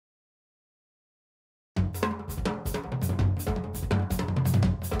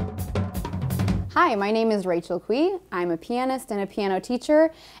Hi, my name is Rachel Cui. I'm a pianist and a piano teacher,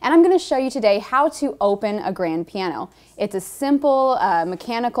 and I'm going to show you today how to open a grand piano. It's a simple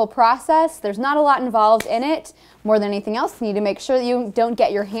mechanical process. There's not a lot involved in it. More than anything else, you need to make sure that you don't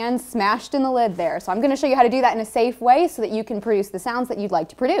get your hands smashed in the lid there. So I'm going to show you how to do that in a safe way so that you can produce the sounds that you'd like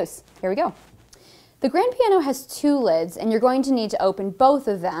to produce. Here we go. The grand piano has two lids, and you're going to need to open both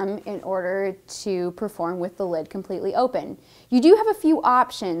of them in order to perform with the lid completely open. You do have a few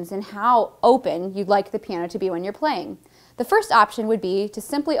options in how open you'd like the piano to be when you're playing. The first option would be to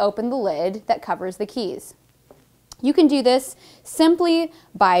simply open the lid that covers the keys. You can do this simply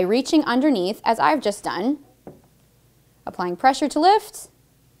by reaching underneath, as I've just done, applying pressure to lift,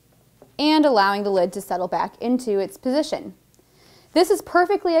 and allowing the lid to settle back into its position. This is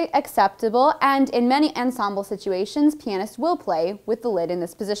perfectly acceptable, and in many ensemble situations, pianists will play with the lid in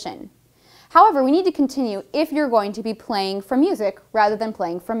this position. However, we need to continue if you're going to be playing from music rather than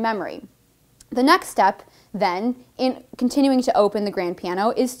playing from memory. The next step, then, in continuing to open the grand piano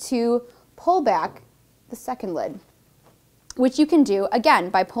is to pull back the second lid, which you can do, again,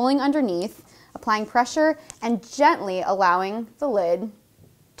 by pulling underneath, applying pressure, and gently allowing the lid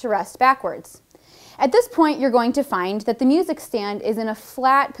to rest backwards. At this point, you're going to find that the music stand is in a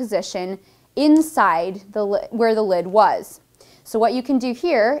flat position inside where the lid was. So what you can do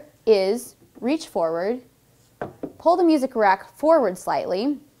here is reach forward, pull the music rack forward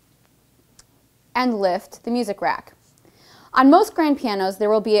slightly, and lift the music rack. On most grand pianos, there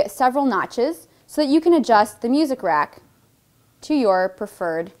will be several notches so that you can adjust the music rack to your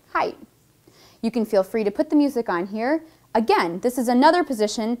preferred height. You can feel free to put the music on here. Again, this is another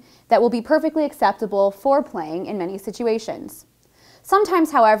position that will be perfectly acceptable for playing in many situations.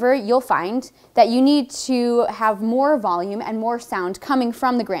 Sometimes, however, you'll find that you need to have more volume and more sound coming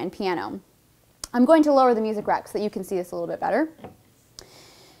from the grand piano. I'm going to lower the music rack so that you can see this a little bit better.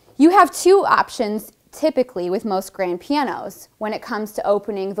 You have two options typically with most grand pianos when it comes to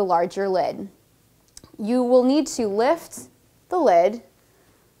opening the larger lid. You will need to lift the lid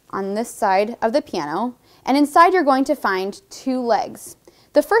on this side of the piano, and inside you're going to find two legs.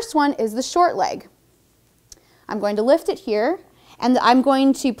 The first one is the short leg. I'm going to lift it here, and I'm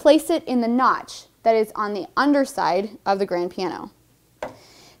going to place it in the notch that is on the underside of the grand piano.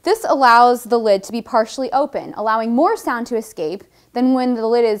 This allows the lid to be partially open, allowing more sound to escape than when the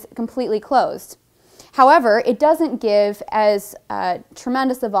lid is completely closed. However, it doesn't give as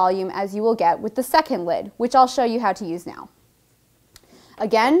tremendous a volume as you will get with the second lid, which I'll show you how to use now.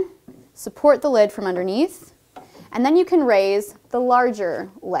 Again, support the lid from underneath, and then you can raise the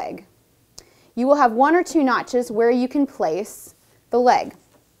larger leg. You will have one or two notches where you can place the leg.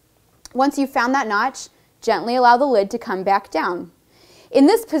 Once you've found that notch, gently allow the lid to come back down. In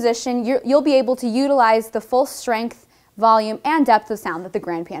this position, you'll be able to utilize the full strength, volume, and depth of sound that the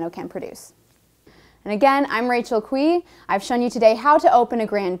grand piano can produce. And again, I'm Rachel Cui. I've shown you today how to open a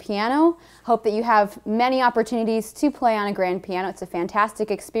grand piano. Hope that you have many opportunities to play on a grand piano. It's a fantastic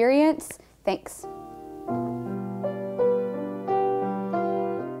experience. Thanks.